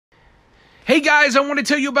Hey guys, I want to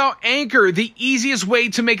tell you about Anchor, the easiest way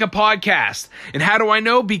to make a podcast. And how do I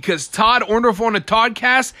know? Because Todd, owner of a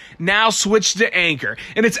Toddcast, now switched to Anchor.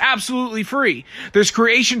 And it's absolutely free. There's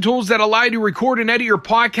creation tools that allow you to record and edit your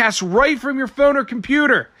podcast right from your phone or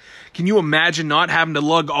computer. Can you imagine not having to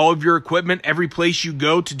lug all of your equipment every place you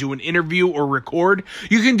go to do an interview or record?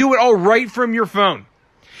 You can do it all right from your phone.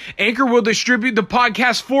 Anchor will distribute the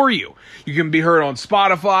podcast for you. You can be heard on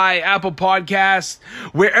Spotify, Apple Podcasts,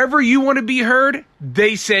 wherever you want to be heard,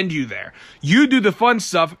 they send you there. You do the fun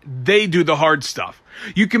stuff, they do the hard stuff.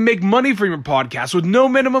 You can make money from your podcast with no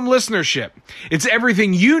minimum listenership. It's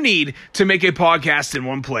everything you need to make a podcast in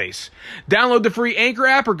one place. Download the free Anchor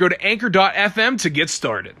app or go to anchor.fm to get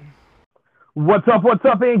started. What's up,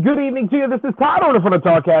 and good evening to you. This is Todd, owner of the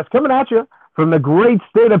Toddcast, coming at you from the great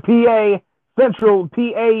state of PA, Central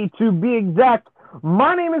PA to be exact.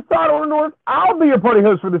 My name is Todd Orndorff. I'll be your party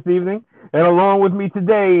host for this evening. And along with me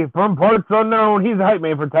today, from parts unknown, he's a hype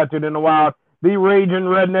man for Tattooed in the Wild, the raging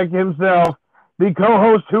redneck himself, the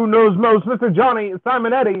co-host who knows most, Mr. Johnny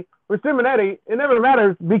Simonetti. Or Simonetti, it never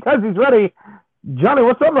matters because he's ready. Johnny,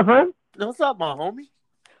 what's up, my friend? What's up, my homie?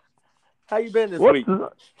 How you been this week?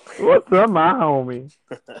 What's up, my homie?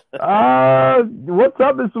 What's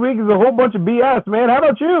up this week is a whole bunch of BS, man. How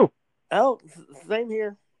about you? Oh, same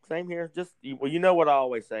here. Just, well, you know what I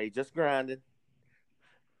always say. Just grinding.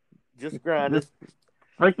 Just grinding. Just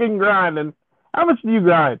freaking grinding. How much do you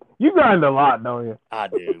grind? You grind a lot, don't you? I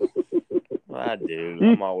do.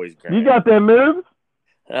 I'm always grinding. You got that moves?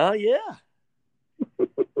 Oh, yeah.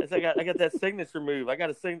 I got that signature move. I got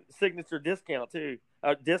a signature discount, too.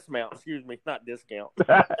 Dismount, excuse me. Not discount.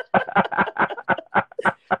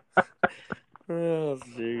 Oh,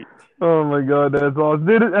 shoot. Oh, my God. That's awesome.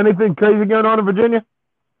 Dude, anything crazy going on in Virginia?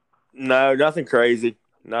 No, nothing crazy.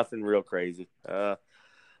 Nothing real crazy.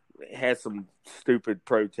 Had some stupid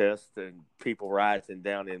protests and people rioting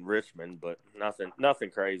down in Richmond, but nothing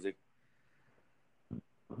crazy.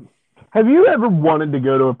 Have you ever wanted to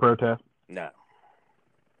go to a protest? No.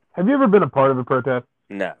 Have you ever been a part of a protest?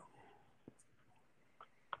 No.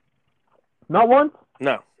 Not once?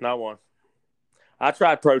 No, not once. I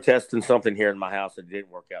tried protesting something here in my house that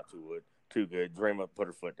didn't work out too good. Dreama put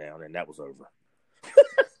her foot down, and that was over.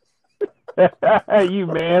 You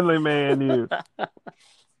manly man, you.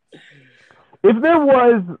 If there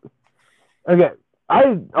was, okay,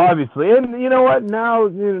 I obviously, and you know what? Now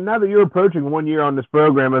that you're approaching 1 year on this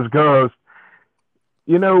program as co-host,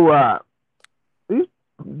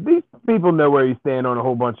 these people know where you stand on a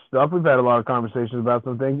whole bunch of stuff. We've had a lot of conversations about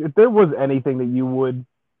some things. If there was anything that you would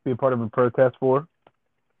be a part of a protest for,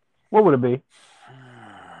 what would it be?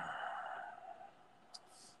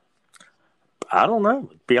 I don't know.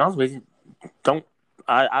 To be honest with you,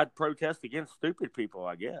 I'd protest against stupid people,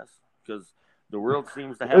 I guess, because the world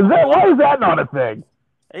seems to have. Why is that not a thing?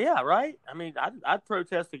 Yeah, right. I mean, I'd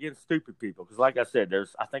protest against stupid people because, like I said,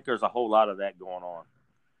 I think there's a whole lot of that going on.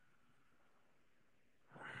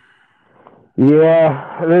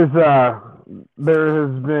 Yeah, there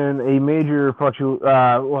has been a major how do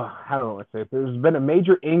I say it? There's been a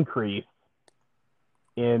major increase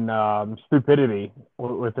in stupidity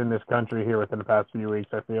within this country here within the past few weeks,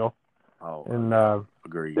 I feel. Oh, and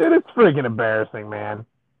agreed. Dude, it's freaking embarrassing, man.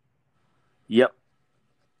 Yep.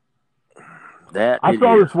 I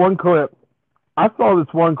saw this one clip,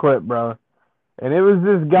 bro, and it was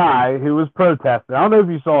this guy who was protesting. I don't know if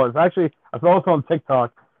you saw this. Actually, I saw this on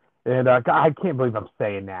TikTok, and God, I can't believe I'm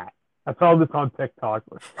saying that. I saw this on TikTok.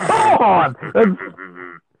 Come on!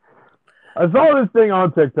 I saw this thing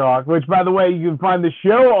on TikTok, which, by the way, you can find the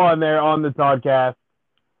show on there on the Toddcast,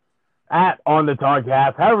 on the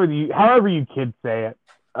Toddcast, however you kids say it.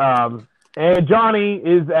 And Johnny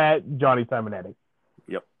is at Johnny Simonetti.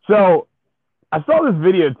 Yep. So I saw this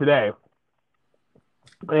video today,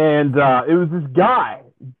 and it was this guy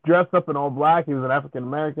dressed up in all black. He was an African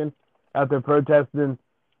American out there protesting,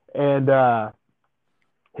 and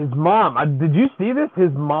his mom. Did you see this?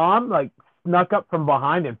 His mom snuck up from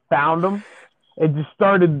behind and found him, and just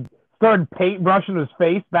started paintbrushing his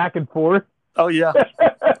face back and forth. Oh yeah,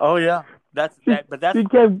 oh yeah. That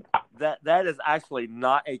is actually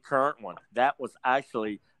not a current one. That was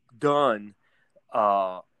actually done.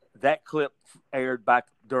 That clip aired back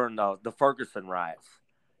during the Ferguson riots,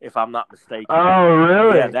 if I'm not mistaken. Oh,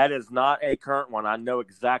 really? Yeah, that is not a current one. I know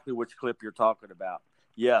exactly which clip you're talking about.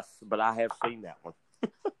 Yes, but I have seen that one.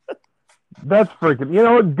 That's freaking. You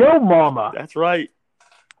know what? Go, Mama. That's right.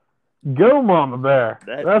 Go, Mama Bear.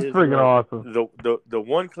 That's freaking awesome. The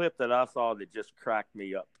one clip that I saw that just cracked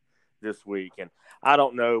me up this week, and I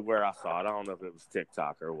don't know where I saw it. I don't know if it was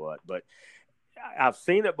TikTok or what, but I've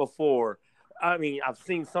seen it before. I mean, I've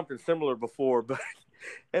seen something similar before, but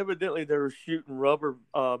evidently they were shooting rubber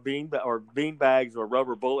bean bags or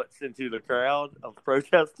rubber bullets into the crowd of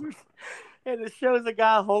protesters. And it shows a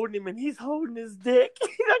guy holding him, and he's holding his dick.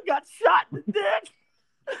 He done got shot in the dick.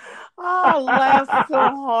 I laughed so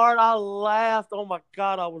hard. I laughed. Oh, my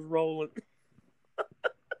God, I was rolling.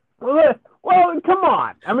 Well, come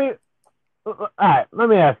on. I mean, all right, let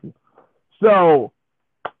me ask you. So,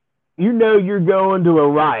 you know you're going to a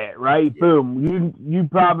riot, right? Yeah. Boom. You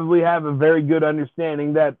probably have a very good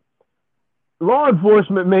understanding that law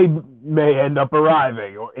enforcement may end up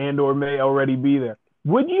arriving or may already be there.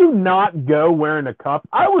 Would you not go wearing a cup?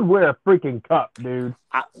 I would wear a freaking cup, dude.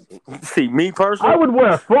 See, me personally? I would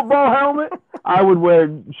wear a football helmet. I would wear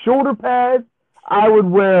shoulder pads. I would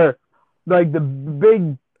wear, like, the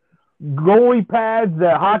big goalie pads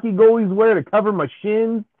that hockey goalies wear to cover my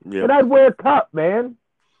shins. Yep. And I'd wear a cup, man.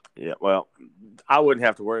 Yeah, well, I wouldn't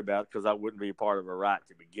have to worry about it because I wouldn't be a part of a riot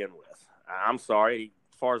to begin with. I'm sorry.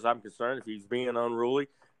 As far as I'm concerned, if he's being unruly,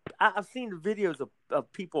 I've seen the videos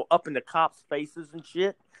of people up in the cops' faces and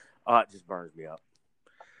shit. It just burns me up.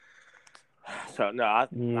 So, no, I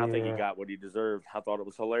think he got what he deserved. I thought it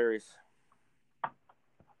was hilarious.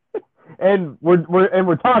 And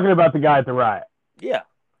we're talking about the guy at the riot. Yeah.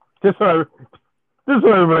 Just so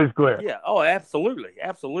everybody's clear. Yeah. Oh, absolutely.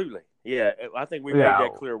 Absolutely. Yeah. I think we made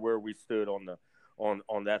that clear where we stood on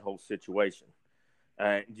that whole situation.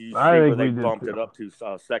 Do you see where they bumped it up to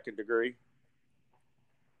second degree?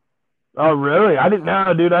 Oh, really? I didn't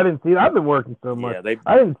know, dude. I didn't see it. I've been working so much. Yeah,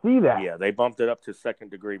 I didn't see that. Yeah, they bumped it up to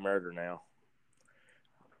second degree murder now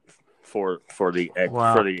for the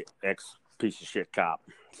ex piece of shit cop.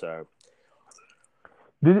 So,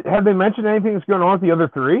 have they mentioned anything that's going on with the other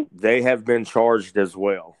three? They have been charged as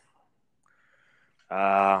well.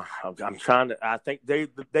 I think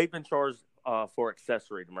they've been charged for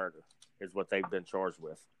accessory to murder is what they've been charged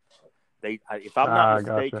with. If I'm not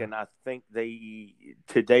mistaken, gotcha. I think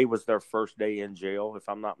today was their first day in jail. If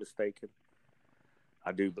I'm not mistaken,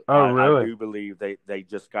 I do. Really? I do believe they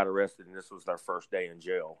just got arrested, and this was their first day in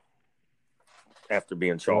jail after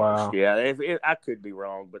being charged. Wow. Yeah, I could be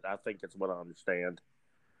wrong, but I think it's what I understand.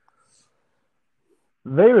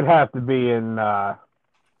 They would have to be in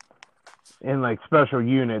like special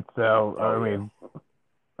units, so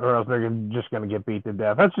or else they're just going to get beat to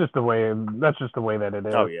death. That's just the way that it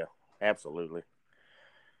is. Oh yeah. Absolutely.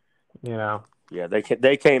 You know. Yeah, they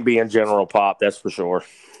can't be in general pop, that's for sure.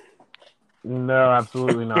 No,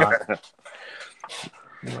 absolutely not.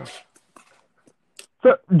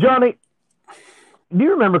 So, Johnny, do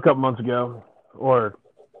you remember a couple months ago or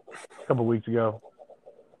a couple weeks ago,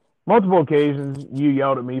 multiple occasions you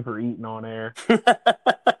yelled at me for eating on air?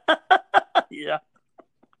 Yeah.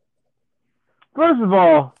 First of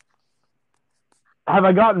all, have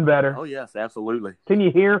I gotten better? Oh, yes, absolutely. Can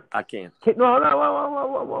you hear? I can.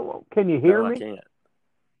 Whoa. Can you hear me? I can't.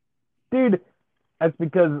 Dude, that's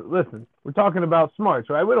because, listen, we're talking about smarts,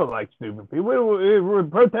 right? We don't like stupid people. We're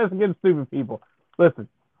protesting against stupid people. Listen,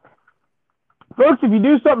 folks, if you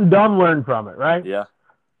do something dumb, learn from it, right? Yeah.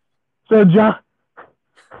 So Johnny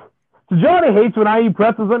hates when I eat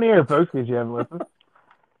pretzels on the air, folks, because you haven't listened.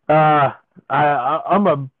 I'm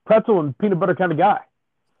a pretzel and peanut butter kind of guy.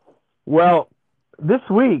 Well, this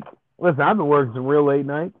week, listen, I've been working some real late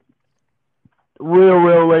nights,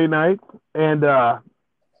 and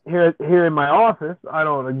here in my office, I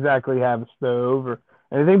don't exactly have a stove or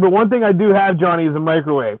anything, but one thing I do have, Johnny, is a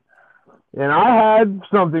microwave. And I had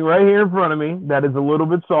something right here in front of me that is a little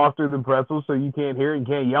bit softer than pretzels, so you can't hear it and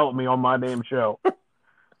can't yell at me on my damn show.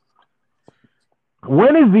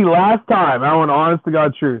 When is the last time, I want an honest to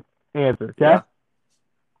God truth answer, okay? Yeah.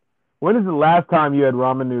 When is the last time you had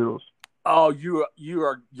ramen noodles? Oh, you're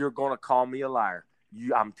going to call me a liar.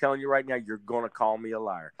 I'm telling you right now, you're going to call me a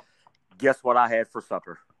liar. Guess what I had for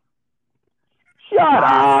supper? Shut up.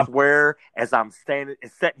 I swear, as I'm sitting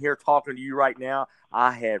here talking to you right now,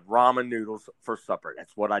 I had ramen noodles for supper.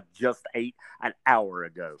 That's what I just ate an hour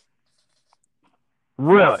ago.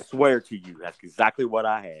 Really? I swear to you, that's exactly what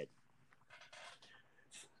I had.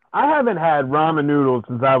 I haven't had ramen noodles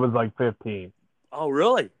since I was like 15. Oh,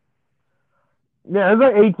 really? Yeah, it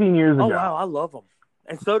was like 18 years ago. Oh, wow, I love them.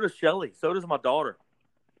 And so does Shelly. So does my daughter.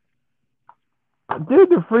 Dude,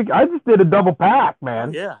 they're freak. I just did a double pack,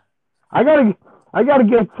 man. Yeah. I gotta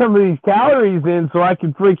get some of these calories in so I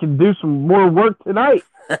can freaking do some more work tonight.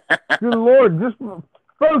 Good Lord,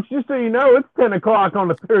 folks, just so you know, it's 10 o'clock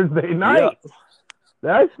on a Thursday night.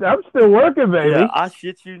 Yeah. I'm still working, baby. Yeah, I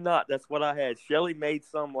shit you not. That's what I had. Shelly made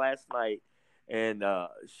some last night, and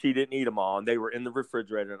she didn't eat them all, and they were in the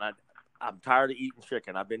refrigerator. And I'm tired of eating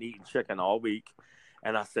chicken. I've been eating chicken all week,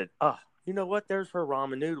 and I said, you know what? There's her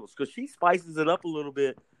ramen noodles because she spices it up a little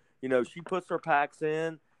bit. You know, she puts her packs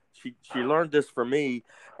in. She learned this from me,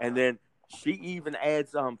 and then she even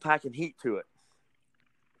adds packing heat to it.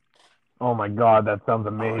 Oh my God, that sounds Oh,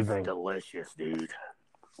 amazing. it's delicious, dude.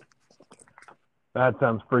 That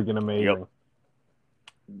sounds freaking amazing. Yep.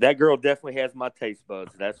 That girl definitely has my taste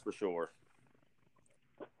buds, that's for sure.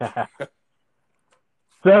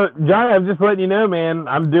 So, Johnny, I'm just letting you know, man,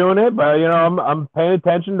 I'm doing it, but I'm paying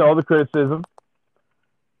attention to all the criticism.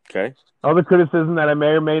 Okay. All the criticism that I may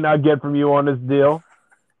or may not get from you on this deal.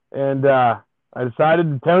 And I decided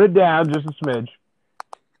to tone it down just a smidge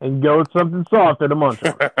and go with something softer to munch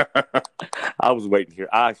on. I was waiting here.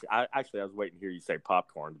 I was waiting to hear you say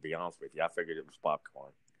popcorn, to be honest with you. I figured it was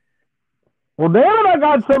popcorn. Well, damn it, I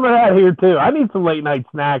got some of that here, too. I need some late-night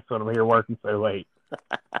snacks when I'm here working so late.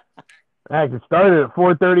 Heck, it started at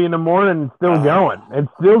 4:30 in the morning and still going. And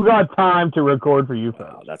still got time to record for you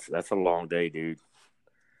folks. That's a long day, dude.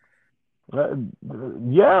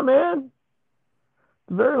 Yeah, man.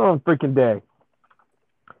 It's a very long freaking day.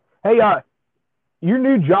 Hey, your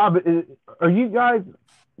new job, are you guys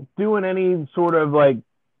doing any sort of, like,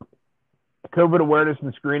 COVID awareness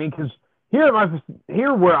and screening? Because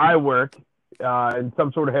here where I work, in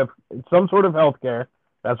some sort of healthcare,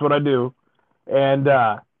 that's what I do, and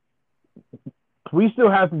we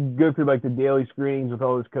still have to go through like the daily screenings with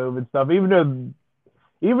all this COVID stuff. Even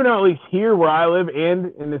though at least here where I live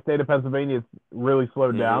and in the state of Pennsylvania, it's really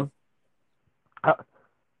slowed down.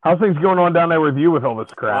 How's things going on down there with you with all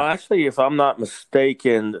this crap? Well, actually, if I'm not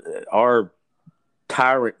mistaken, our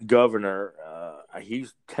tyrant governor,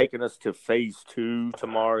 he's taking us to phase 2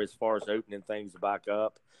 tomorrow as far as opening things back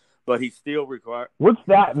up. But he still requires. What's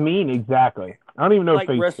that mean exactly? I don't even know. Like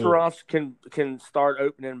restaurants can start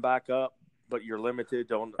opening back up, but you're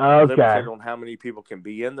limited on how many people can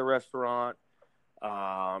be in the restaurant.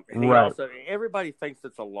 And also, everybody thinks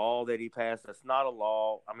it's a law that he passed. It's not a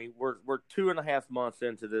law. I mean, we're 2.5 months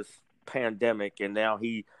into this pandemic, and now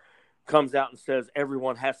he comes out and says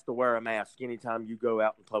everyone has to wear a mask anytime you go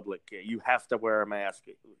out in public. You have to wear a mask.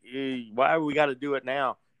 Why we got to do it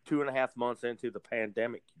now? 2.5 months into the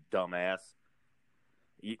pandemic, you dumbass.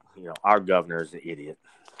 You know, our governor is an idiot.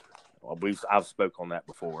 Well, I've spoke on that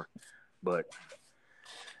before, but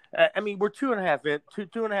I mean, we're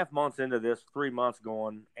 2.5 months into this, 3 months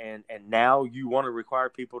going, and now you want to require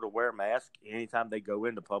people to wear masks anytime they go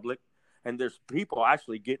into public, and there's people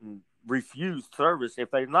actually getting refused service if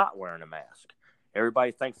they're not wearing a mask.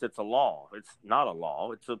 Everybody thinks it's a law. It's not a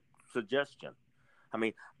law. It's a suggestion. I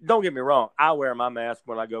mean, don't get me wrong. I wear my mask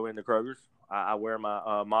when I go into Kroger's. I wear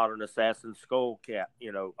my modern assassin skull cap,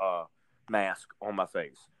 mask on my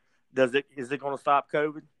face. Is it going to stop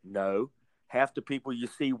COVID? No. Half the people you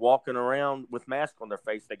see walking around with masks on their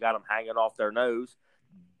face, they got them hanging off their nose.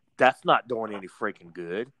 That's not doing any freaking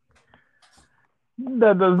good.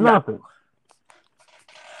 That does nothing.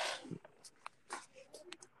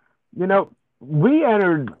 You know, we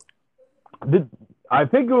entered I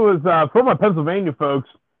think it was for my Pennsylvania folks.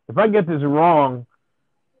 If I get this wrong,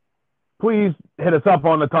 please hit us up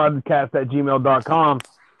on the toddcast@gmail.com.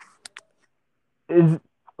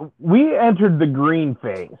 We entered the green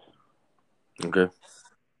phase. Okay.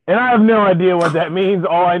 And I have no idea what that means.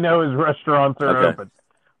 All I know is restaurants are open.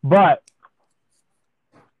 But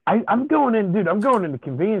I'm going in, dude. I'm going into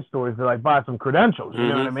convenience stores to like buy some credentials. You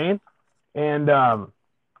know what I mean? And I'm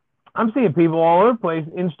seeing people all over the place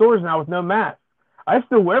in stores now with no mask. I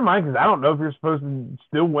still wear mine because I don't know if you're supposed to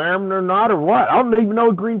still wear them or not or what. I don't even know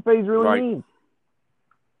what green phase really means.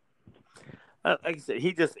 Like I said,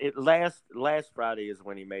 last Friday is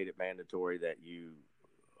when he made it mandatory that you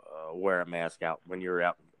wear a mask out when you're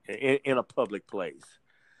out in a public place.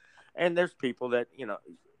 And there's people that,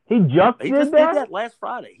 He just did that last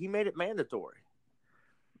Friday. He made it mandatory.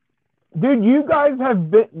 Dude, you guys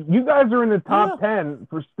are in the top 10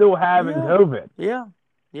 for still having COVID. Yeah.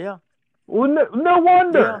 Yeah. Well, no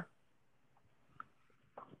wonder.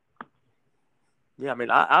 Yeah, I mean,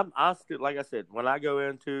 I still, like I said, when I go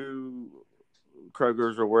into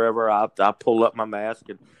Kroger's or wherever, I pull up my mask,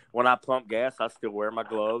 and when I pump gas, I still wear my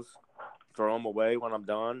gloves, throw them away when I'm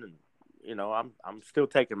done, and I'm still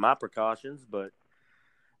taking my precautions. But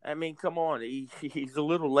I mean, come on, he's a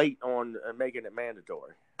little late on making it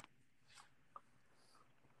mandatory.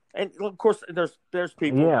 And of course, there's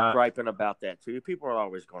people griping about that too. People are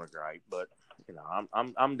always going to gripe, but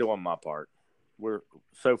I'm doing my part. We've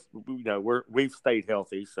stayed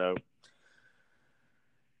healthy, so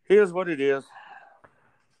here's what it is.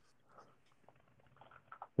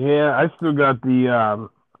 Yeah, I still got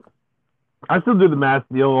I still do the mask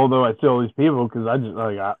deal, although I see all these people because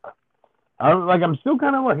I I'm still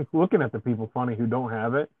kind of like looking at the people funny who don't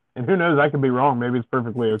have it, and who knows, I could be wrong. Maybe it's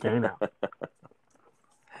perfectly okay now.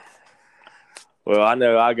 Well, I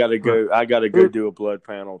know I got to go. I got to go do a blood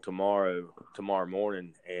panel tomorrow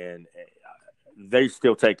morning, and they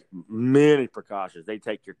still take many precautions. They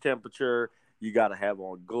take your temperature. You got to have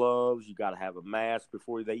on gloves. You got to have a mask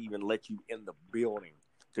before they even let you in the building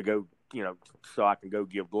to go. So I can go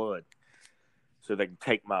give blood. So they can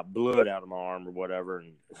take my blood out of my arm or whatever.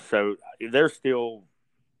 And so there's still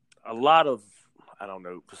a lot of, I don't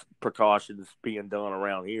know, precautions being done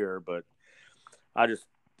around here, but I just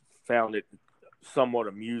found it somewhat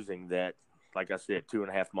amusing that, like I said,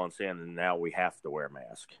 2.5 months in, and now we have to wear a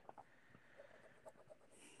mask.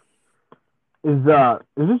 Is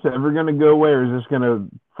this ever going to go away, or is this going to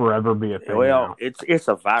forever be a thing? Well, now? It's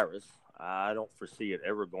a virus. I don't foresee it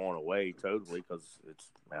ever going away totally because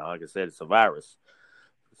like I said, it's a virus.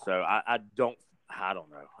 So I don't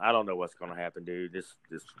know. I don't know what's going to happen, dude. This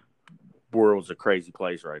world's a crazy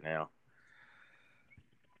place right now.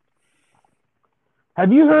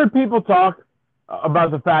 Have you heard people talk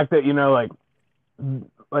about the fact that,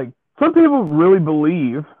 like some people really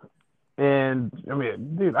believe, and I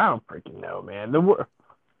mean, dude, I don't freaking know, man.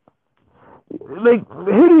 Like,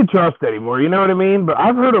 who do you trust anymore? You know what I mean? But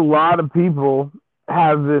I've heard a lot of people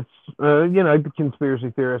have this, like the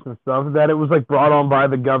conspiracy theorists and stuff, that it was like brought on by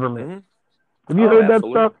the government. Mm-hmm. Have you heard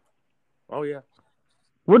absolutely. that stuff? Oh yeah.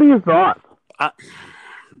 What are your thoughts?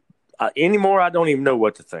 Anymore, I don't even know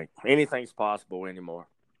what to think. Anything's possible anymore.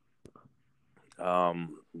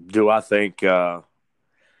 Do I think? I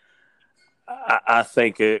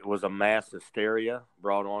think it was a mass hysteria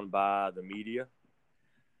brought on by the media.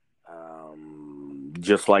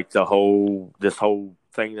 Just like this whole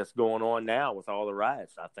thing that's going on now with all the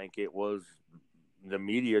riots. I think it was the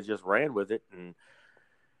media just ran with it, and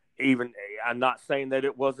even I'm not saying that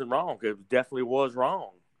it wasn't wrong. It definitely was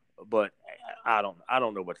wrong, but I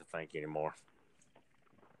don't know what to think anymore.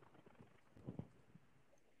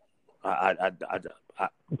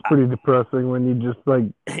 It's pretty depressing when you just like.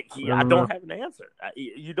 I don't have an answer.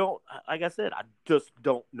 You don't. Like I said, I just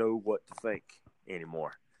don't know what to think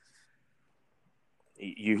anymore.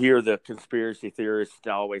 You hear the conspiracy theorists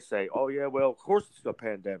always say, "Oh yeah, well, of course it's a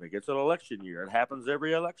pandemic. It's an election year. It happens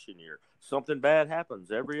every election year. Something bad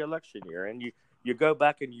happens every election year." And you go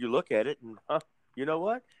back and you look at it, and you know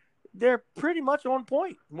what? They're pretty much on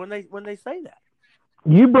point when they say that.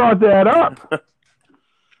 You brought that up.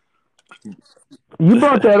 You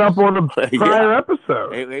brought that up on a prior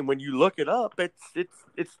episode. And when you look it up,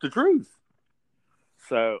 it's the truth.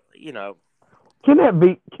 So, Can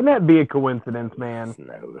that be a coincidence, man?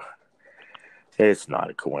 No. It's not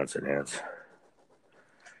a coincidence.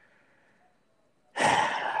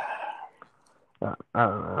 I don't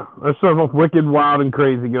know. There's so much wicked, wild, and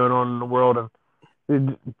crazy going on in the world.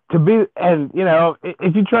 And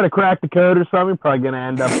if you try to crack the code or something, you're probably going to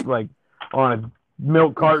end up like on a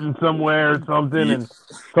milk carton somewhere or something, and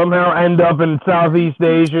somehow end up in Southeast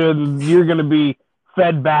Asia, and you're going to be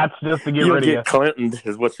fed bats just to get rid of you. You'll get Clinton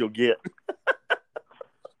is what you'll get.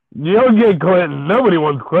 You'll get Clinton. Nobody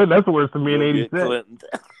wants Clinton. That's worse than me in '86. Clinton.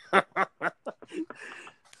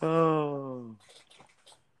 Oh.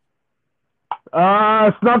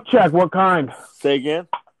 Snuff check. What kind? Say again.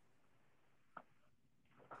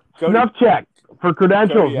 Snuff check for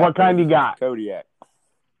credentials. Kodiak, what kind you got? Kodiak.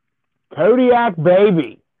 Kodiak,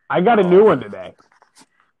 baby. I got a new one today.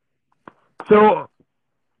 So,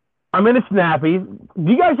 I'm in a Snappy's.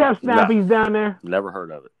 Do you guys have Snappy's down there? Never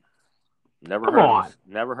heard of it. Never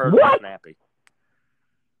heard what? of Snappy.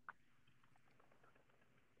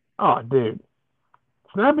 Oh, dude.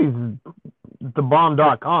 Snappy's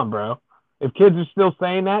thebomb.com, bro. If kids are still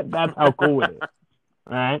saying that, that's how cool it is.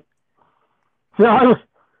 All right? So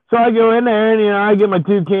I go in there, and, I get my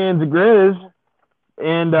 2 cans of Grizz,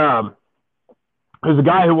 and there's a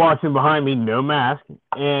guy who walks in behind me, no mask,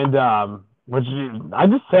 and which I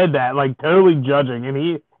just said that, like, totally judging, and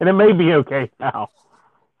it may be okay now.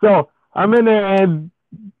 So I'm in there, and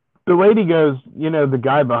the lady goes, the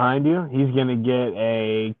guy behind you, he's going to get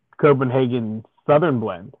a Copenhagen Southern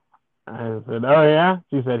Blend. I said, oh, yeah?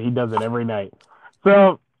 She said he does it every night.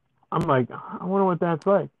 So I'm like, I wonder what that's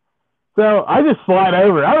like. So I just slide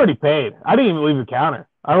over. I already paid. I didn't even leave the counter.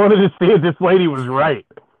 I wanted to see if this lady was right.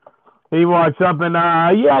 He walks up and,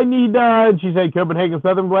 I need, she said Copenhagen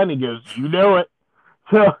Southern Blend. He goes, you know it.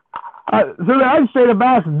 So I straight up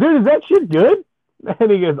asked him, dude, is that shit good?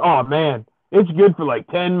 And he goes, oh, man, it's good for like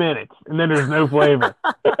 10 minutes, and then there's no flavor.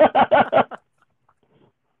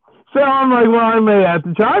 So I'm like, well, I may have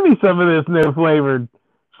to try me some of this no-flavored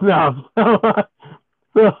snuff.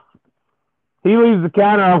 So He leaves the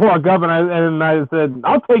counter. I walk up and I said,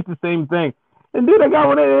 I'll take the same thing. And dude, I got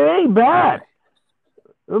one. It ain't bad.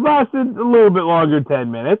 It lasted a little bit longer,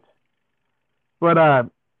 10 minutes. But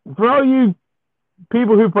for all you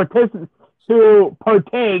people who partake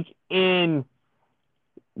in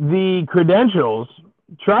the credentials,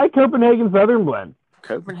 try Copenhagen Southern Blend.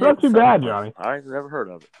 Copenhagen it's not too bad, Johnny. I've never heard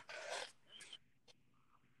of it.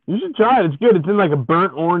 You should try it. It's good. It's in like a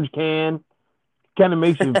burnt orange can. Kind of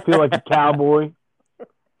makes you feel like a cowboy.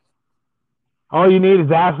 All you need is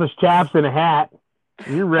assless chaps and a hat.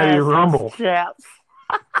 You're ready to rumble. Chaps.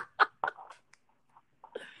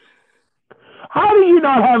 How do you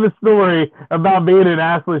not have a story about being an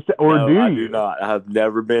assless chap? Or do you? I do not. I have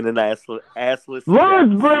never been an assless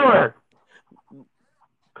Lawrence Brewer!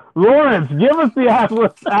 Lawrence, give us the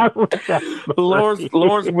assless chaps.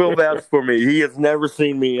 Lawrence will vouch for me. He has never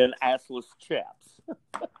seen me in assless chaps.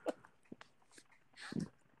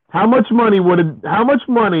 How much money does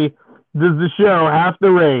the show have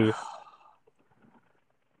to raise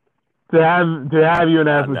to have you an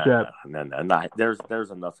assless chap? No.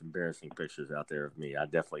 There's enough embarrassing pictures out there of me. I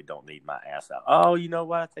definitely don't need my ass out. Oh, you know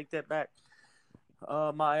what? I take that back.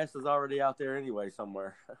 My ass is already out there anyway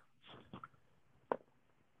somewhere.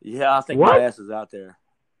 Yeah, I think my ass is out there.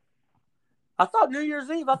 I thought New Year's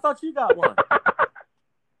Eve. I thought you got one.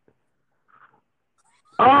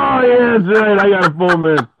 Oh, yeah, that's right. I got a full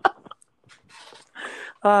moon.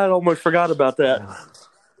 I almost forgot about that.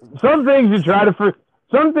 Some things you try to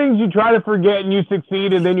forget and you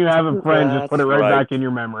succeed, and then you have a friend just put it right back in your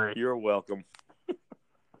memory. You're welcome.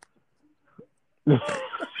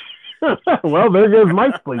 Well, there goes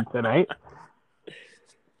my sleep tonight.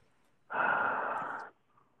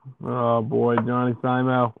 Oh, boy, Johnny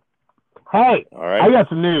Simo. Hey, all right. I got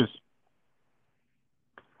some news.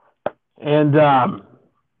 And,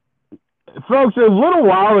 folks, a little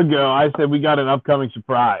while ago, I said we got an upcoming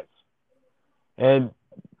surprise. And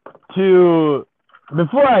before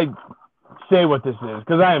I say what this is,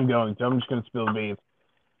 because I am going to, I'm just going to spill the beans.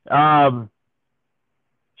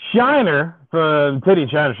 Shiner from the Titty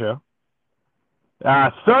and Shiner Show.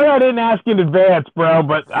 Sorry I didn't ask in advance, bro,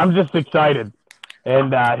 but I'm just excited.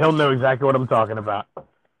 And he'll know exactly what I'm talking about.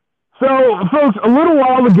 So, folks, a little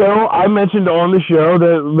while ago, I mentioned on the show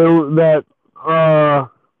that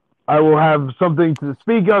I will have something to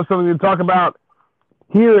speak of, something to talk about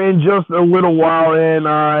here in just a little while, and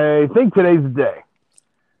I think today's the day.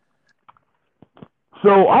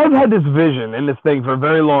 So I've had this vision and this thing for a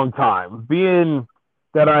very long time, being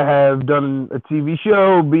that I have done a TV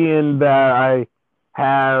show, being that I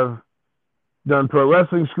have done pro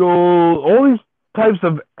wrestling school, all these types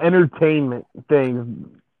of entertainment things.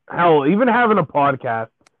 Hell, even having a podcast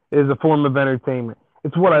is a form of entertainment.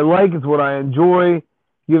 It's what I like. It's what I enjoy,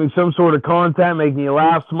 giving some sort of content, making you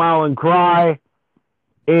laugh, smile, and cry.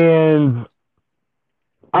 And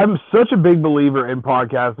I'm such a big believer in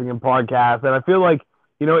podcasting and podcasts. And I feel like,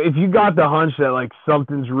 if you got the hunch that like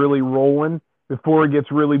something's really rolling before it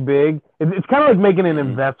gets really big, it's kind of like making an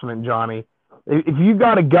investment, Johnny. If you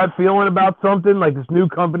got a gut feeling about something, like this new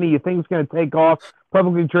company you think is going to take off,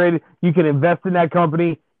 publicly traded, you can invest in that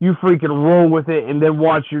company, you freaking roll with it, and then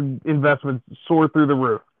watch your investments soar through the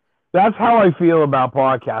roof. That's how I feel about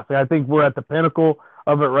podcasting. I think we're at the pinnacle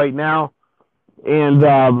of it right now. And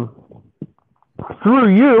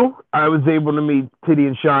through you, I was able to meet Titty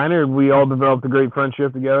and Shiner, and we all developed a great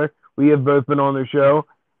friendship together. We have both been on their show.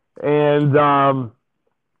 And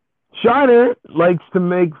Shiner likes to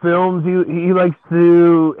make films. He likes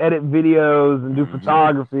to edit videos and do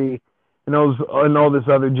photography and all this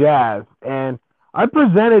other jazz. And I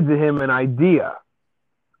presented to him an idea,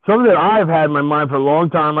 something that I've had in my mind for a long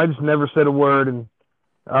time. I just never said a word. And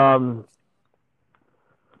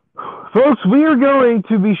folks, we are going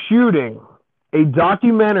to be shooting a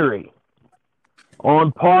documentary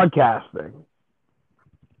on podcasting,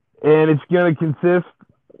 and it's going to consist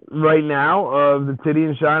right now of the Titty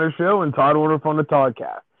and Shiner Show and Todd Orndorff on the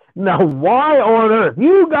Toddcast. Now, why on earth?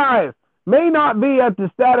 You guys may not be at the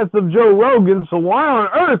status of Joe Rogan, so why on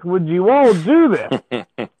earth would you all do this?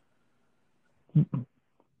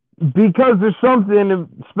 Because there's something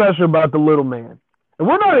special about the little man. And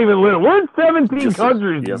we're not even little. We're in 17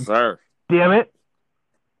 countries. Yes, sir. Damn it.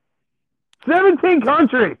 17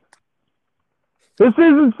 countries. This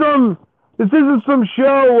isn't some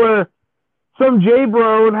show where some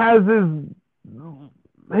J-bro has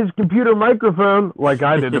his computer microphone, like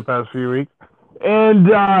I did the past few weeks, and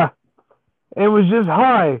was just,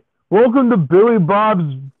 hi, welcome to Billy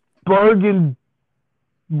Bob's Bargain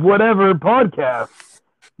whatever podcast.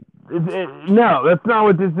 No, that's not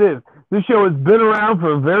what this is. This show has been around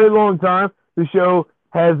for a very long time. The show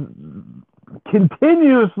has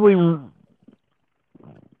continuously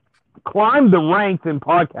climbed the ranks in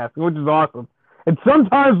podcasting, which is awesome. And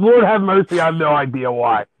sometimes, Lord have mercy, I have no idea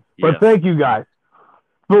why. But thank you guys.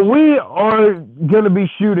 But we are going to be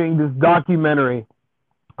shooting this documentary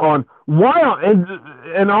on why,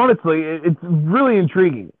 and honestly, it's really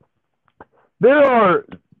intriguing. There are,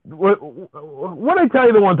 what I tell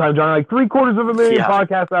you the one time, John, like 750,000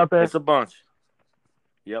 podcasts out there? It's a bunch.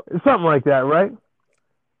 Yep. Something like that, right?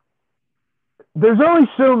 There's only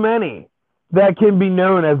so many that can be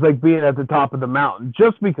known as like being at the top of the mountain,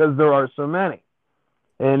 just because there are so many.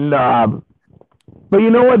 And, but you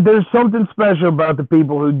know what? There's something special about the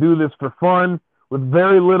people who do this for fun with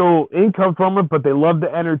very little income from it, but they love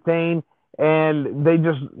to entertain and they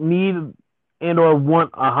just need and or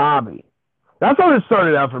want a hobby. That's how it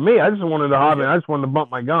started out for me. I just wanted a hobby. I just wanted to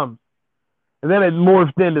bump my gums. And then it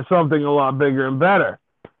morphed into something a lot bigger and better.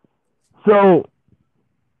 So,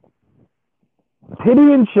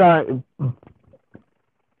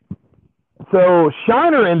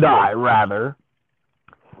 Shiner and I, rather,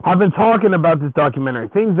 have been talking about this documentary,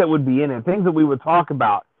 things that would be in it, things that we would talk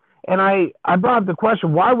about. And I brought up the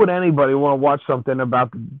question, why would anybody want to watch something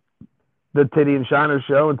about the Titty and Shiner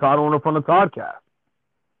show and Todd Ornoff on the Toddcast?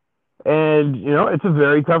 And, you know, it's a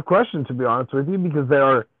very tough question, to be honest with you, because there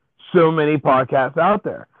are so many podcasts out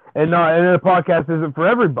there. And a podcast isn't for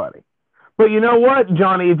everybody. But you know what,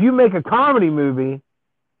 Johnny? If you make a comedy movie,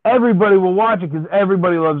 everybody will watch it because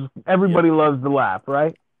everybody loves to laugh,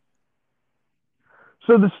 right?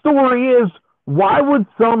 So the story is, why would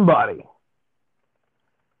somebody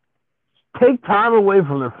take time away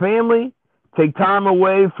from their family, take time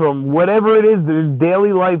away from whatever it is, their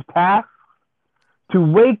daily life tasks, to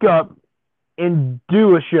wake up and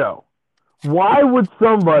do a show? Why would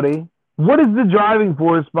somebody, what is the driving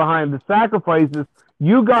force behind the sacrifices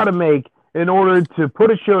you got to make in order to put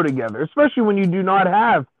a show together, especially when you do not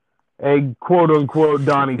have a quote-unquote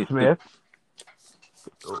Donnie Smith?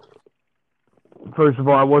 First of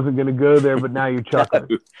all, I wasn't going to go there, but now you're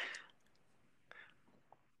chuckling.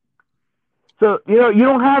 So, you know, you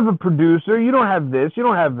don't have a producer. You don't have this. You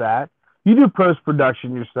don't have that. You do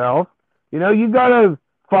post-production yourself. You know, you got to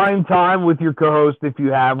find time with your co-host if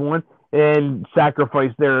you have one and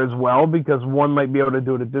sacrifice there as well, because one might be able to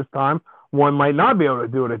do it at this time. One might not be able to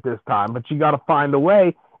do it at this time, but you got to find a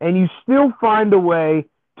way, and you still find a way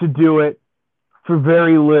to do it for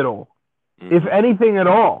very little, if anything at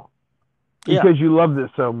all, because you love this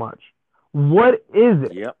so much. What is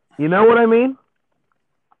it? Yep. You know what I mean?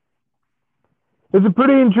 It's a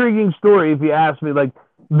pretty intriguing story if you ask me. Like,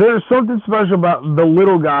 there's something special about the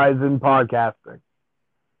little guys in podcasting.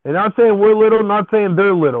 And not saying we're little, not saying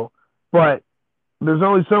they're little, but there's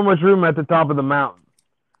only so much room at the top of the mountain.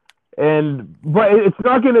 But it's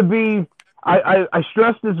not going to be, I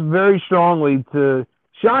stress this very strongly to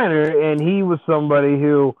Shiner, and he was somebody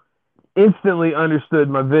who instantly understood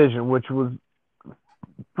my vision, which was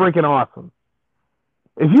freaking awesome.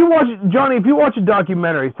 If you watch a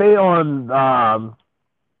documentary, say on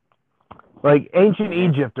like ancient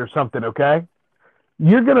Egypt or something, okay?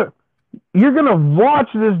 You're gonna watch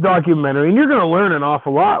this documentary and you're gonna learn an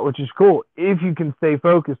awful lot, which is cool if you can stay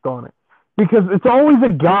focused on it, because it's always a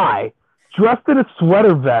guy dressed in a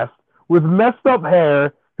sweater vest with messed up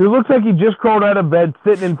hair who looks like he just crawled out of bed,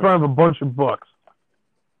 sitting in front of a bunch of books.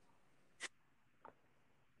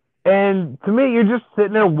 And to me, you're just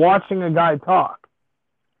sitting there watching a guy talk.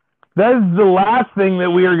 That is the last thing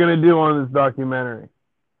that we are going to do on this documentary.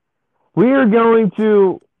 We are going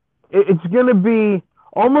to, it's going to be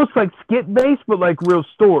almost like skit-based, but like real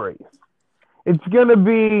stories. It's going to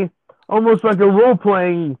be almost like a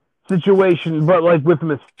role-playing situation, but like with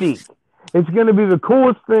mystique. It's going to be the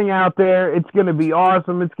coolest thing out there. It's going to be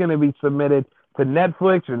awesome. It's going to be submitted to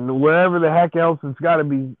Netflix and wherever the heck else it's got to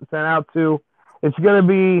be sent out to. It's going to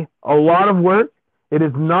be a lot of work. It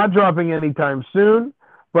is not dropping anytime soon,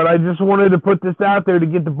 but I just wanted to put this out there to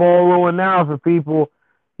get the ball rolling now for people,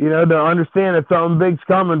 you know, to understand that something big's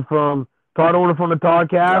coming from Todd Ornoff on the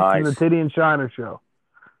Toddcast and the Titty and Shiner show.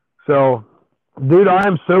 So, dude, I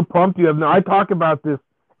am so pumped. I talk about this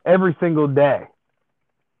every single day.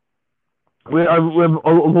 We have a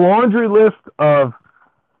laundry list of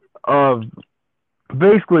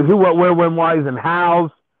basically who, what, where, when, whys, and hows.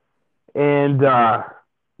 And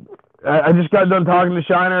I just got done talking to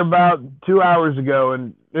Shiner about 2 hours ago,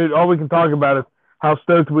 and all we can talk about is how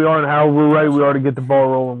stoked we are and how we're ready we are to get the ball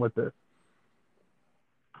rolling with this.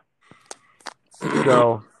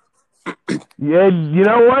 So, yeah, you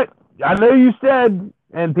know what? I know you said,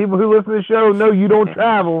 and people who listen to the show know you don't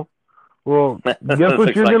travel. Well, guess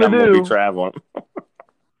what you're going to do? Be traveling.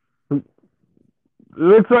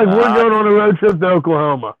 looks like we're going on a road trip to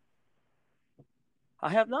Oklahoma. I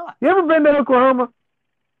have not. You ever been to Oklahoma?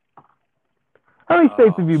 How many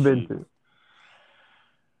states have you been to?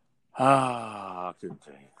 I couldn't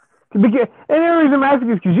tell you. And the reason I'm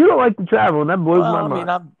asking is because you don't like to travel, and that blows my mind.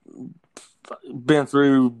 I've been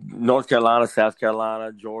through North Carolina, South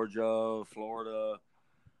Carolina, Georgia, Florida,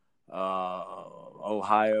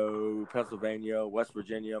 Ohio, Pennsylvania, West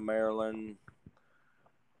Virginia, Maryland.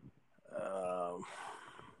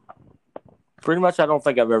 Pretty much, I don't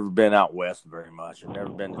think I've ever been out west very much. I've never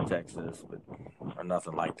been to Texas, or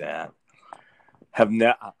nothing like that. Dude,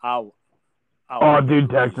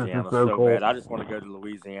 Texas is so cool. Bad. I just want to go to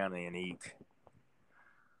Louisiana and eat.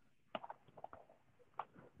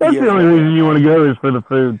 That's the only reason you want to go is for the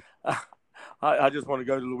food. I just want to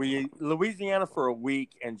go to Louisiana for a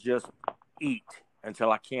week and just eat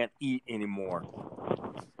until I can't eat anymore.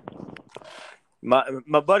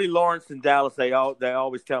 My buddy Lawrence in Dallas, they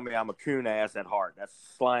always tell me I'm a coon ass at heart. That's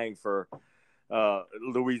slang for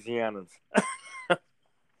Louisianans.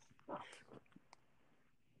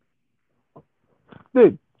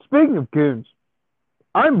 Dude, speaking of coons,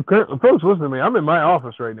 folks, listen to me. I'm in my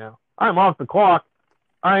office right now. I'm off the clock.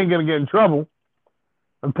 I ain't gonna get in trouble.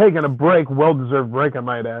 I'm taking a break, well-deserved break, I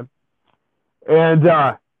might add. And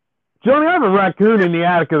Johnny, I have a raccoon in the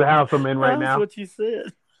attic of the house I'm in right now. That's what you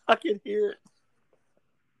said. I can hear it.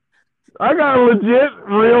 I got a legit,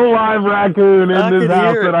 real live raccoon in this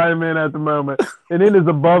house that I'm in at the moment, and it is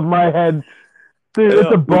above my head. Dude,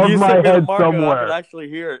 it's above my head somewhere. I can actually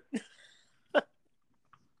hear it.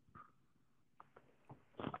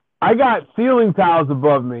 I got ceiling tiles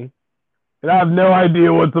above me, and I have no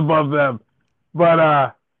idea what's above them. But,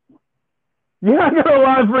 I got a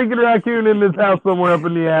live freaking raccoon in this house somewhere up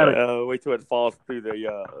in the attic. Wait till it falls through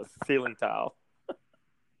the ceiling tile.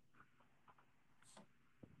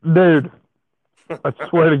 Dude, I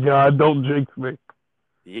swear to God, don't jinx me.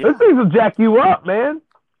 Yeah. This things will jack you up, man.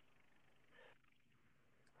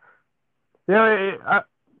 Yeah,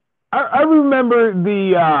 I remember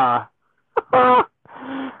the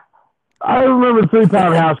I remember the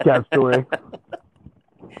 3-pound house cat story.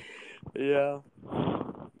 Yeah.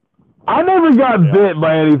 I never got bit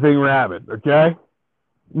by anything rabid, okay?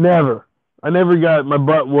 Never. I never got my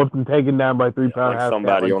butt whooped and taken down by 3-pound house cat.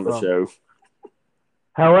 Somebody on the show.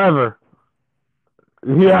 However,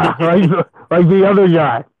 yeah, like the other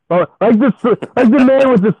guy. Like the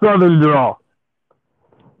man with the southern drawl.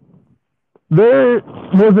 There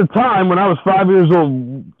was a time when I was 5 years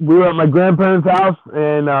old. We were at my grandparents' house,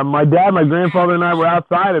 and my dad, my grandfather, and I were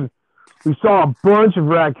outside, and we saw a bunch of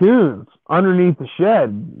raccoons underneath the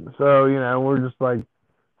shed. So, we're just like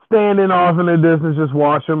standing off in the distance, just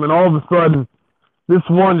watching them, and all of a sudden, this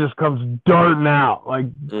one just comes darting out, like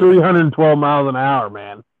 312 miles an hour,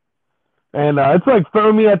 man. And it's like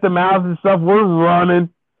foamy at the mouth and stuff. We're running.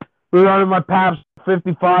 My pap's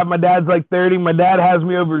 55. My dad's like 30. My dad has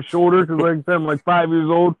me over his shoulder because, like I said, I'm like 5 years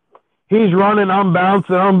old. He's running. I'm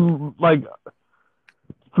bouncing. I'm like,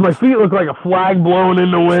 my feet look like a flag blowing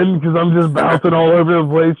in the wind because I'm just bouncing all over the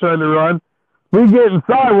place trying to run. We get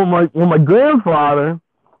inside when my grandfather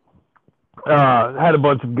had a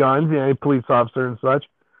bunch of guns, a police officer and such.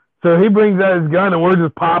 So he brings out his gun, and we're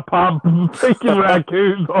just pop, freaking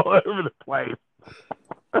raccoons all over the place.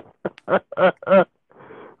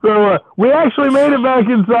 So we actually made it back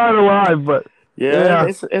inside alive, but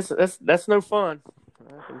it's that's no fun.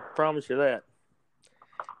 I can promise you that.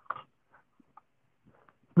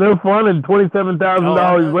 No fun, and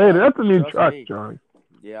 $27,000 later. That's a new truck, Johnny.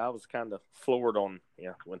 Yeah, I was kind of floored on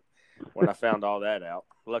when I found all that out.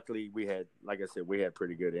 Luckily, we had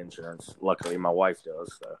pretty good insurance. Luckily, my wife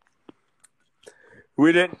does. So.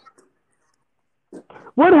 We didn't.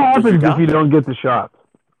 What happens if you don't get the shots?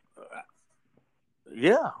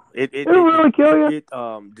 Yeah, it'll really kill you. It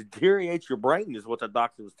deteriorates your brain, is what the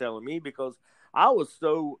doctor was telling me, because I was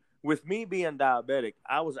with me being diabetic,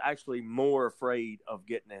 I was actually more afraid of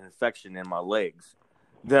getting an infection in my legs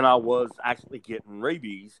than I was actually getting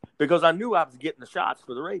rabies, because I knew I was getting the shots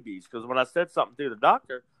for the rabies. Because when I said something to the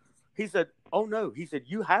doctor, he said, "Oh no," he said,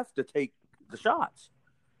 "you have to take the shots."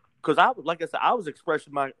 Because I was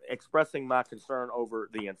expressing my concern over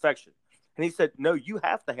the infection. And he said, "No, you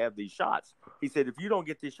have to have these shots." He said, "If you don't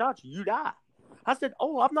get these shots, you die." I said,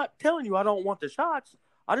 "Oh, I'm not telling you I don't want the shots.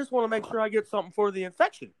 I just want to make sure I get something for the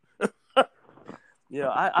infection."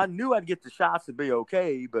 I knew I'd get the shots and be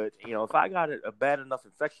okay, but, if I got a bad enough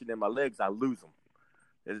infection in my legs, I lose them.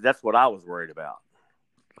 That's what I was worried about.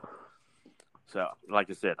 So, like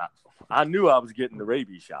I said, I knew I was getting the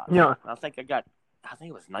rabies shot. Yeah. I think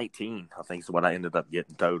it was 19, I think is what I ended up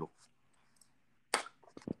getting total.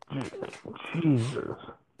 Jesus.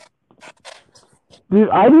 Dude,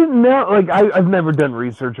 I didn't know. Like, I've never done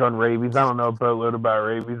research on rabies. I don't know a boatload about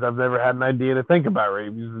rabies. I've never had an idea to think about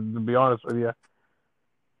rabies, to be honest with you.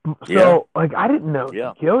 So, like, I didn't know it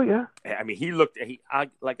could kill you. I mean,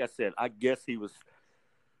 like I said, I guess he was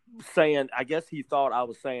saying, I guess he thought I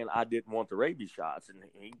was saying I didn't want the rabies shots. And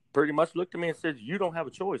he pretty much looked at me and said, you don't have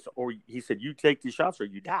a choice. Or he said, you take these shots or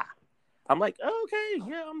you die. I'm like, okay,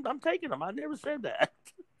 yeah, I'm taking them. I never said that.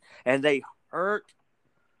 And they hurt.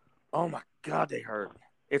 Oh, my God, they hurt.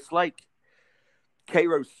 It's like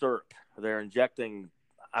Cairo syrup. They're injecting,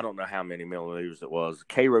 I don't know how many milliliters it was,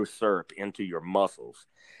 Cairo syrup into your muscles.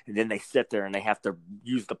 And then they sit there and they have to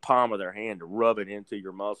use the palm of their hand to rub it into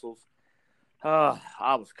your muscles.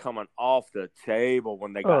 I was coming off the table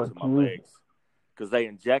when they got to my legs because they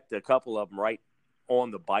injected a couple of them right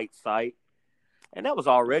on the bite site. And that was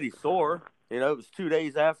already sore. You know, it was 2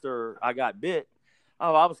 days after I got bit.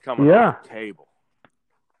 Oh, I was coming off the table.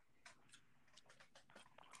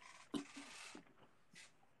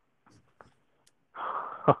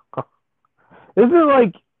 Isn't it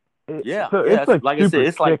like... it's like I said,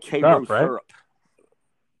 it's like Cairo syrup.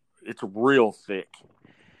 It's real thick.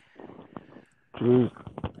 Jeez.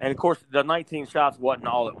 And, of course, the 19 shots wasn't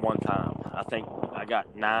all at one time. I think I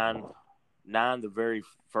got nine the very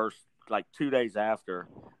first, like 2 days after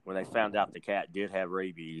when they found out the cat did have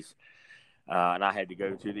rabies. And I had to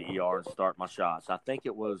go to the ER and start my shots. I think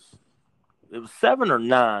it was 7 or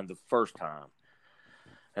 9 the first time.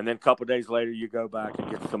 And then a couple of days later, you go back and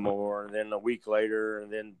get some more. And then a week later, and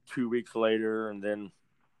then 2 weeks later. And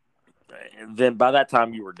then by that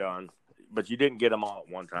time, you were done. But you didn't get them all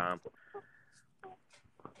at one time.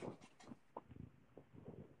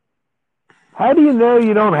 How do you know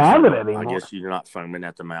you don't have it anymore? I guess you're not foaming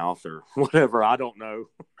at the mouth or whatever. I don't know.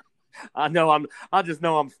 I just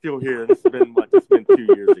know I'm still here. It's been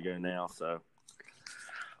 2 years ago now, so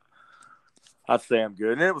I'd say I'm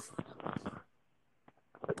good. And it was.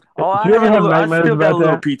 I still got a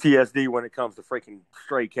little PTSD when it comes to freaking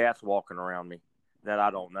stray cats walking around me that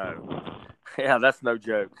I don't know. Yeah, that's no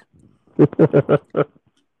joke.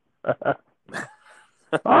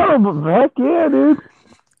 Oh, heck yeah, dude.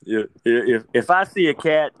 If I see a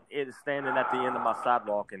cat standing at the end of my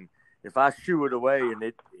sidewalk, and if I shoo it away and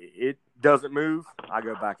it doesn't move, I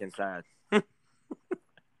go back inside.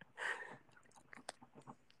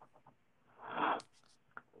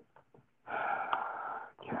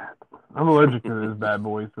 I'm allergic to this bad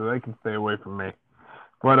boy, so they can stay away from me.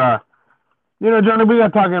 But, Johnny, we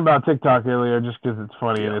got talking about TikTok earlier just because it's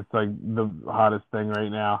funny and it's like the hottest thing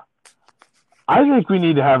right now. I think we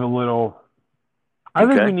need to have a little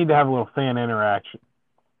fan interaction.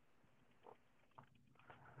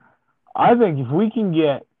 I think if we can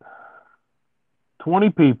get 20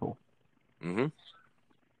 people,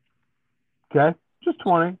 okay, just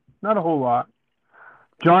 20, not a whole lot.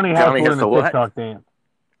 Johnny has to learn a TikTok dance.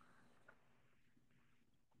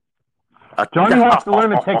 Johnny has to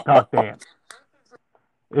learn a TikTok dance.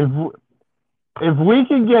 If we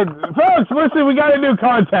can get folks, listen, we got a new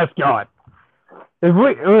contest going. If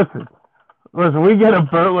we listen, we get a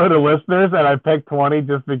boatload of listeners, and I picked 20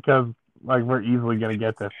 just because we're easily gonna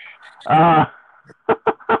get this. I'm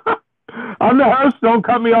the host. Don't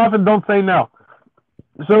cut me off and don't say no.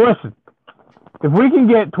 So listen, if we can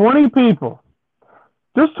get 20 people,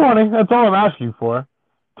 just 20, that's all I'm asking for,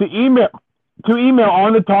 to email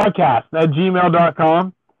on the podcast at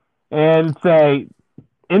gmail.com and say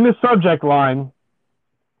in the subject line,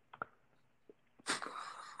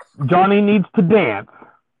 Johnny needs to dance.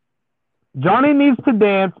 Johnny needs to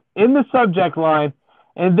dance in the subject line,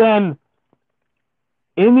 and then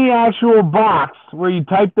in the actual box where you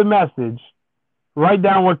type the message, write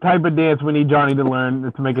down what type of dance we need Johnny to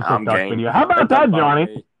learn to make a TikTok video. How about that,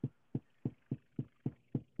 Johnny?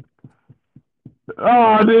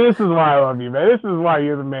 Oh, dude, this is why I love you, man. This is why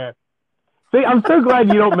you're the man. See, I'm so glad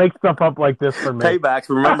you don't make stuff up like this for me. Paybacks,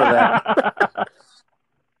 remember that.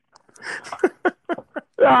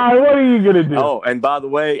 What are you going to do? Oh, and by the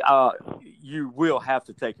way, you will have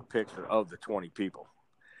to take a picture of the 20 people.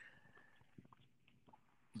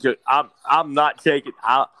 I'm not taking...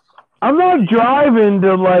 I'm not driving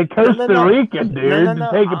to Costa Rica, dude, to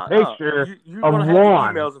take a picture you're of gonna have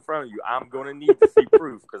one. Emails in front of you. I'm going to need to see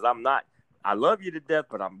proof because I'm not... I love you to death,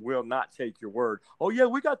 but I will not take your word. Oh, yeah,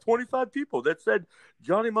 we got 25 people that said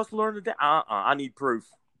Johnny must learn to dance. I need proof.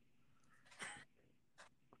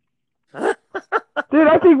 Dude,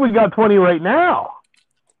 I think we got 20 right now.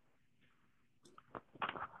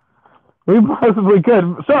 We possibly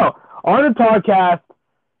could. So, on the podcast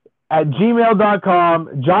at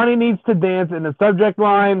gmail.com, Johnny needs to dance in the subject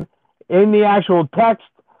line, in the actual text,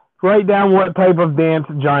 write down what type of dance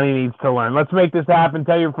Johnny needs to learn. Let's make this happen.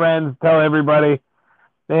 Tell your friends. Tell everybody.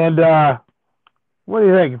 And what do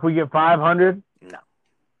you think? If we get 500? No.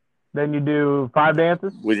 Then you do 5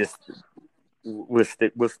 dances? We'll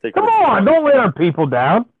stick. Come on, don't let our people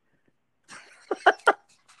down.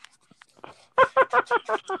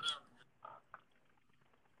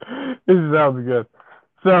 This sounds good.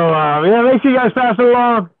 So yeah, make sure you guys pass it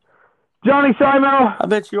along. Johnny Simo. I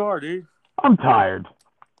bet you are, dude. I'm tired.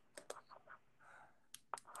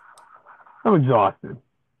 I'm exhausted.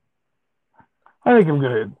 I think I'm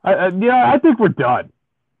good. I think we're done.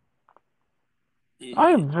 Is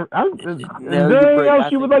there anything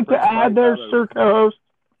else you would like to add there, sir co-host?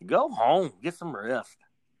 Go home. Get some rest.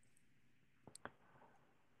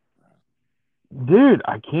 Dude,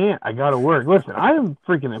 I can't. I got to work. Listen, I am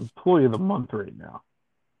freaking employee of the month right now.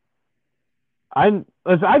 I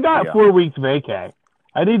got 4 weeks vacay.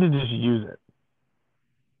 I need to just use it.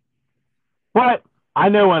 But I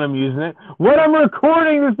know when I'm using it. When I'm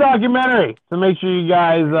recording this documentary. So make sure you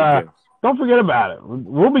guys don't forget about it.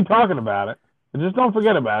 We'll be talking about it. But just don't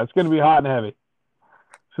forget about it. It's going to be hot and heavy.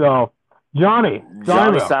 So, Johnny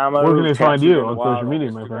Simo, we're going to find you on social media,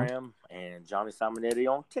 my friend. And Johnny Simonetti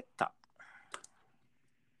on TikTok.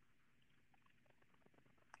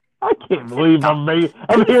 I can't believe I'm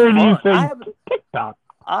hearing you say TikTok.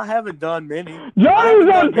 I haven't done many. Johnny's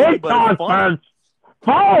on TikTok, folks.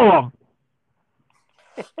 Follow him.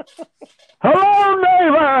 Hello,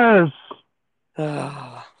 neighbors.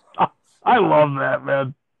 I love that,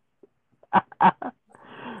 man.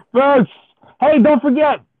 Folks, hey, don't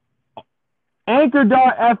forget,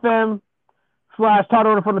 anchor.fm/Todd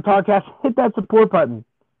Order from the Podcast. Hit that support button.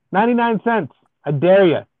 99 cents. I dare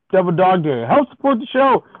you. Double dog dare you. Help support the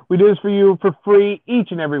show. We do this for you for free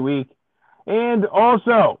each and every week. And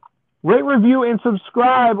also, rate, review, and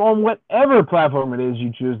subscribe on whatever platform it is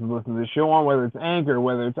you choose to listen to the show on, whether it's Anchor,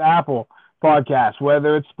 whether it's Apple Podcasts,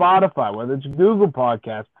 whether it's Spotify, whether it's Google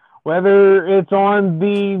Podcasts, whether it's on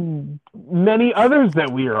the many others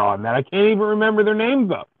that we are on that I can't even remember their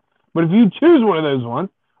names of. But if you choose one of those ones,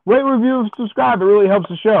 rate, review, and subscribe. It really helps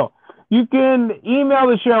the show. You can email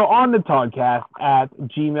the show on the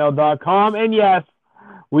Toddcast@gmail.com. And yes,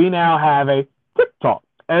 we now have a TikTok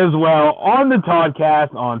as well on the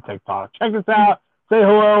Toddcast on TikTok. Check us out. Say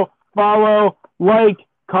hello, follow, like,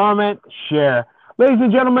 comment, share. Ladies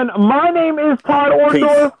and gentlemen, my name is Todd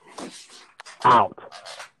Orndorff. Out.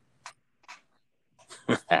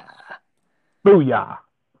 Booyah.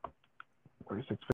 46.